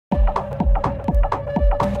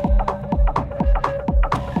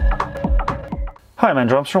Hi, I'm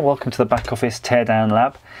Andrew Armstrong, welcome to the back office Teardown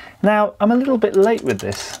Lab. Now, I'm a little bit late with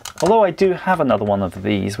this, although I do have another one of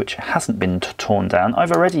these which hasn't been torn down.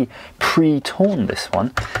 I've already pre-torn this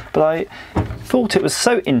one, but I thought it was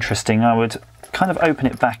so interesting I would kind of open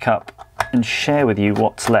it back up and share with you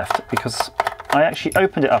what's left, because I actually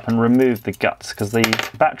opened it up and removed the guts because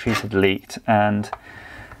the batteries had leaked and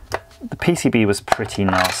the PCB was pretty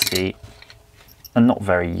nasty and not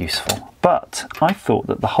very useful. But I thought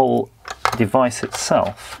that the whole device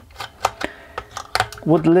itself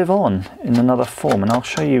would live on in another form, and I'll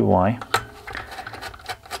show you why.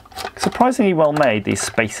 Surprisingly well made, these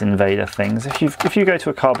Space Invader things. If you go to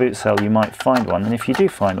a car boot sale, you might find one, and if you do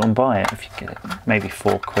find one, buy it. If you get it, maybe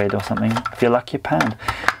 £4 or something. If you're lucky, £1.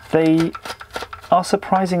 They are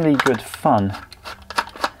surprisingly good fun.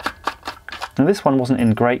 Now, this one wasn't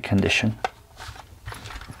in great condition,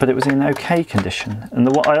 but it was in okay condition. And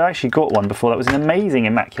I actually got one before that was in amazing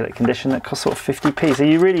immaculate condition that cost sort of 50p. So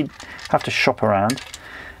you really have to shop around.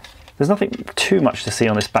 There's nothing too much to see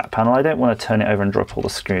on this back panel. I don't want to turn it over and drop all the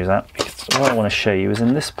screws out, because what I want to show you is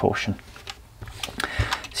in this portion.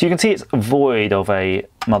 So you can see it's void of a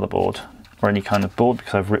motherboard or any kind of board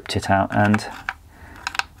because I've ripped it out and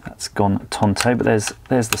that's gone tonto, but there's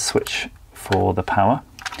the switch for the power.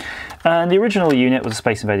 And the original unit was a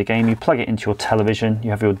Space Invader game. You plug it into your television, you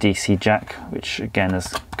have your DC jack, which again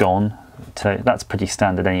has gone. That's pretty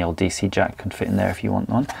standard, any old DC jack can fit in there if you want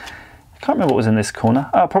one. I can't remember what was in this corner.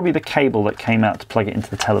 Oh, probably the cable that came out to plug it into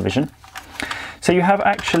the television. So you have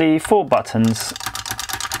actually 4 buttons.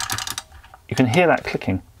 You can hear that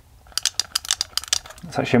clicking.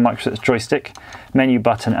 It's actually a Microsoft joystick, menu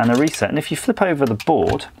button and a reset. And if you flip over the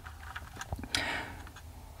board,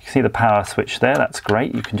 see the power switch there, that's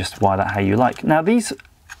great. You can just wire that how you like. Now these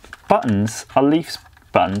buttons are leaf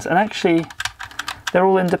buttons, and actually they're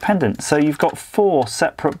all independent. So you've got 4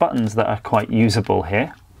 separate buttons that are quite usable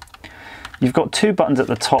here. You've got 2 buttons at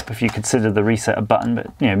the top if you consider the reset a button, but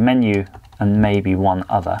you know, menu and maybe one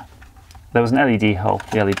other. There was an LED hole,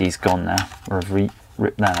 the LED's gone now, or I've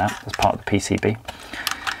ripped that out as part of the PCB.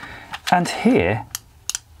 And here,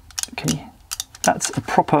 that's a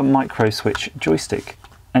proper micro switch joystick.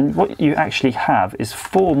 And what you actually have is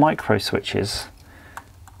 4 micro switches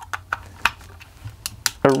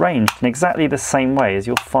arranged in exactly the same way as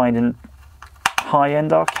you'll find in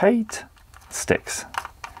high-end arcade sticks.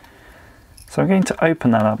 So I'm going to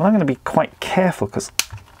open that up, and I'm going to be quite careful because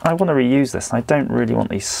I want to reuse this and I don't really want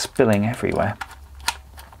these spilling everywhere.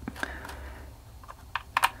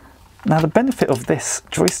 Now the benefit of this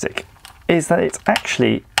joystick is that it's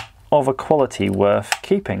actually of a quality worth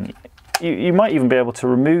keeping. You might even be able to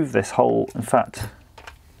remove this whole, in fact,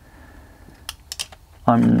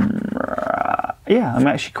 I'm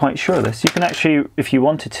actually quite sure of this. You can actually, if you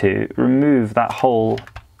wanted to, remove that whole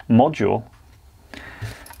module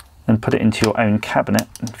and put it into your own cabinet.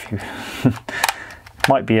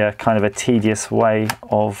 Might be a kind of a tedious way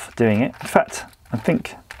of doing it. In fact, I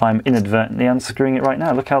think I'm inadvertently unscrewing it right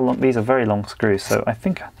now. Look how long, these are very long screws, so I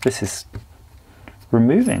think this is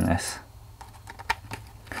removing this.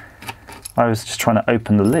 I was just trying to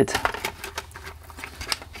open the lid.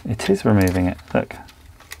 It is removing it, look.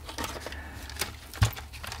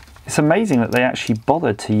 It's amazing that they actually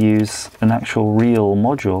bothered to use an actual real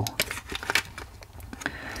module.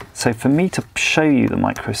 So for me to show you the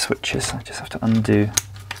micro switches, I just have to undo,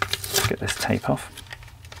 get this tape off.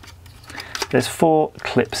 There's 4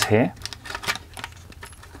 clips here.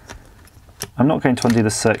 I'm not going to undo the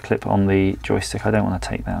cert clip on the joystick, I don't want to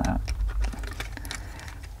take that out.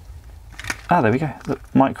 Ah, there we go, the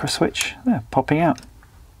micro switch, there, popping out.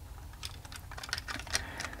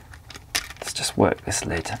 Let's just work this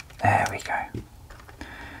lid, there we go.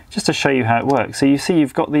 Just to show you how it works. So you see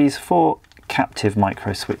you've got these 4 captive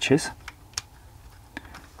micro switches.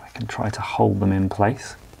 I can try to hold them in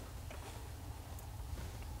place.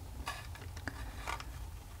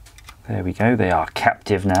 There we go, they are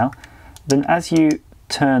captive now. Then as you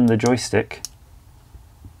turn the joystick,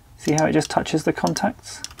 see how it just touches the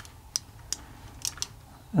contacts?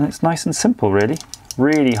 And it's nice and simple, really.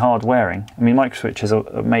 Really hard wearing. I mean, micro switches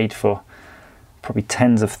are made for probably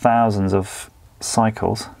tens of thousands of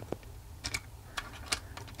cycles.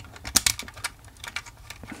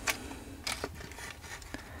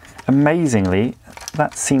 Amazingly,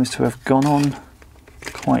 that seems to have gone on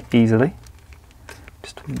quite easily.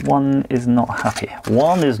 Just one is not happy.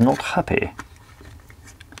 One is not happy.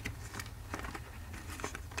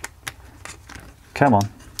 Come on.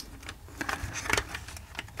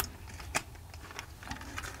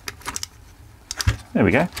 There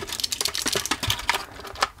we go.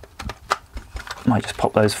 Might just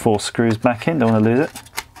pop those 4 screws back in, don't want to lose it.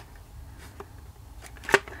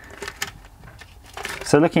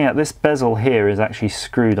 So looking at this bezel here is actually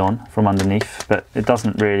screwed on from underneath, but it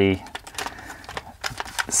doesn't really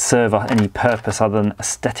serve any purpose other than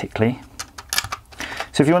aesthetically.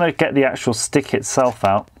 So if you want to get the actual stick itself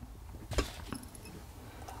out,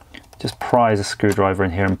 just prise a screwdriver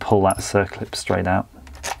in here and pull that circlip straight out.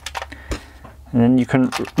 And then you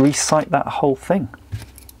can recite that whole thing.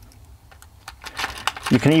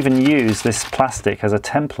 You can even use this plastic as a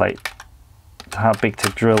template to how big to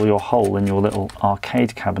drill your hole in your little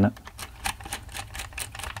arcade cabinet.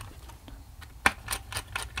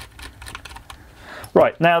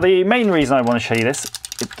 Right, now the main reason I want to show you this,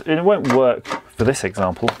 it won't work for this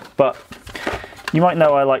example, but you might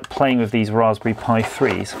know I like playing with these Raspberry Pi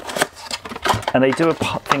 3s, and they do a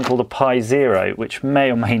thing called a Pi Zero, which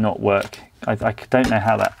may or may not work. I don't know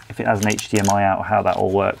how that, if it has an HDMI out, or how that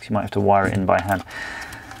all works. You might have to wire it in by hand.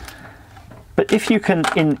 But if you can,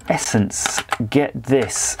 in essence, get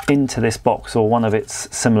this into this box or one of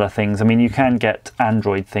its similar things, I mean, you can get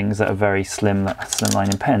Android things that are very slim,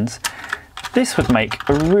 slimline in pens. This would make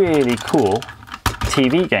a really cool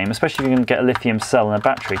TV game, especially if you can get a lithium cell and a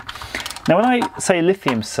battery. Now, when I say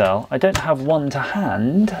lithium cell, I don't have one to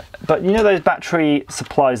hand, but you know those battery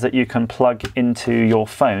supplies that you can plug into your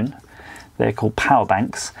phone? They're called power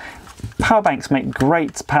banks. Power banks make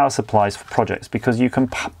great power supplies for projects because you can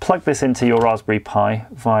plug this into your Raspberry Pi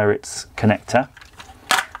via its connector,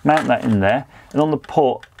 mount that in there, and on the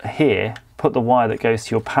port here, put the wire that goes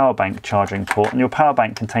to your power bank charging port, and your power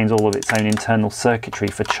bank contains all of its own internal circuitry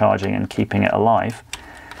for charging and keeping it alive.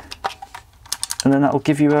 And then that will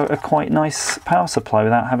give you a quite nice power supply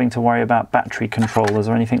without having to worry about battery controllers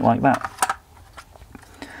or anything like that.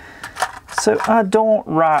 So I don't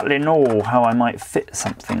rightly know how I might fit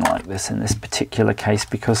something like this in this particular case,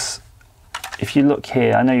 because if you look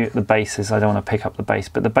here, I know the base is, I don't want to pick up the base,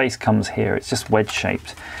 but the base comes here, it's just wedge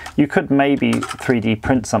shaped. You could maybe 3D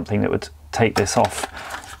print something that would take this off.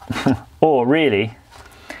 Or really,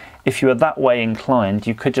 if you were that way inclined,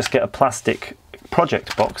 you could just get a plastic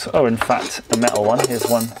project box. Oh, in fact, a metal one. Here's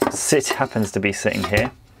one. Happens to be sitting here.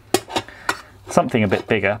 Something a bit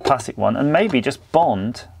bigger, plastic one, and maybe just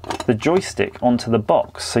bond the joystick onto the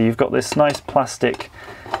box. So you've got this nice plastic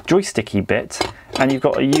joysticky bit, and you've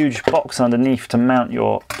got a huge box underneath to mount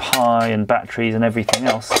your Pi and batteries and everything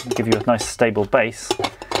else, give you a nice stable base.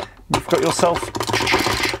 You've got yourself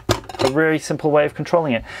a very simple way of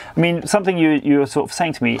controlling it. I mean, something you were sort of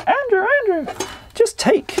saying to me, Andrew, just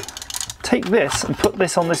take this and put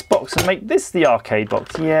this on this box and make this the arcade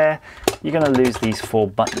box. Yeah, you're going to lose these 4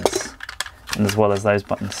 buttons, and as well as those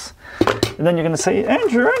buttons. And then you're going to say,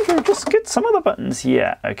 Andrew, just get some other buttons.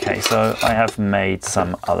 Yeah, okay, so I have made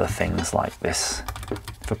some other things like this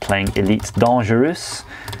for playing Elite Dangerous.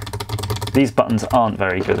 These buttons aren't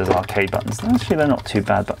very good as arcade buttons. Actually, they're not too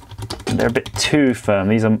bad, but they're a bit too firm.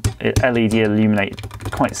 These are LED illuminate,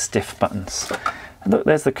 quite stiff buttons. And look,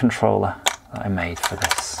 there's the controller that I made for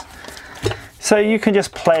this. So you can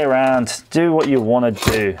just play around, do what you want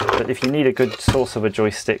to do, but if you need a good source of a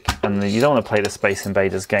joystick and you don't want to play the Space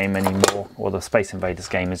Invaders game anymore, or the Space Invaders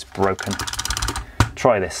game is broken,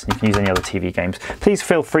 try this. You can use any other TV games. Please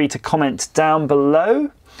feel free to comment down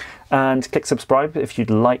below and click subscribe if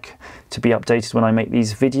you'd like to be updated when I make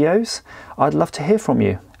these videos. I'd love to hear from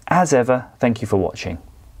you. As ever, thank you for watching.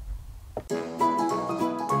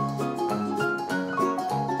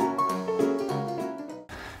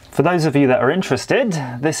 For those of you that are interested,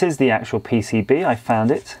 this is the actual PCB. I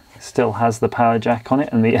found it. Still has the power jack on it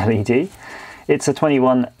and the LED. It's a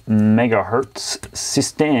 21 megahertz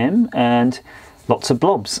system and lots of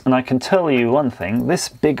blobs. And I can tell you one thing, this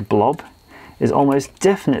big blob is almost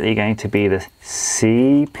definitely going to be the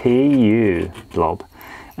CPU blob.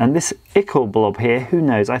 And this ickle blob here, who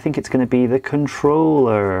knows? I think it's going to be the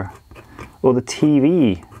controller or the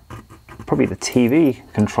TV, probably the TV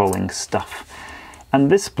controlling stuff. And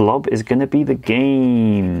this blob is going to be the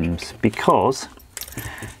games, because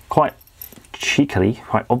quite cheekily,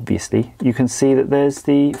 quite obviously, you can see that there's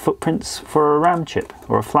the footprints for a RAM chip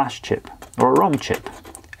or a flash chip or a ROM chip,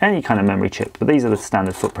 any kind of memory chip, but these are the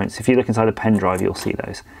standard footprints. If you look inside a pen drive, you'll see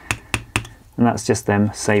those. And that's just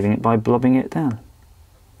them saving it by blobbing it down.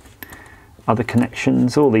 Other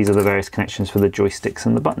connections, all these are the various connections for the joysticks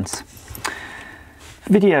and the buttons.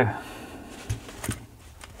 Video.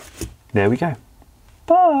 There we go.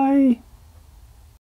 Bye!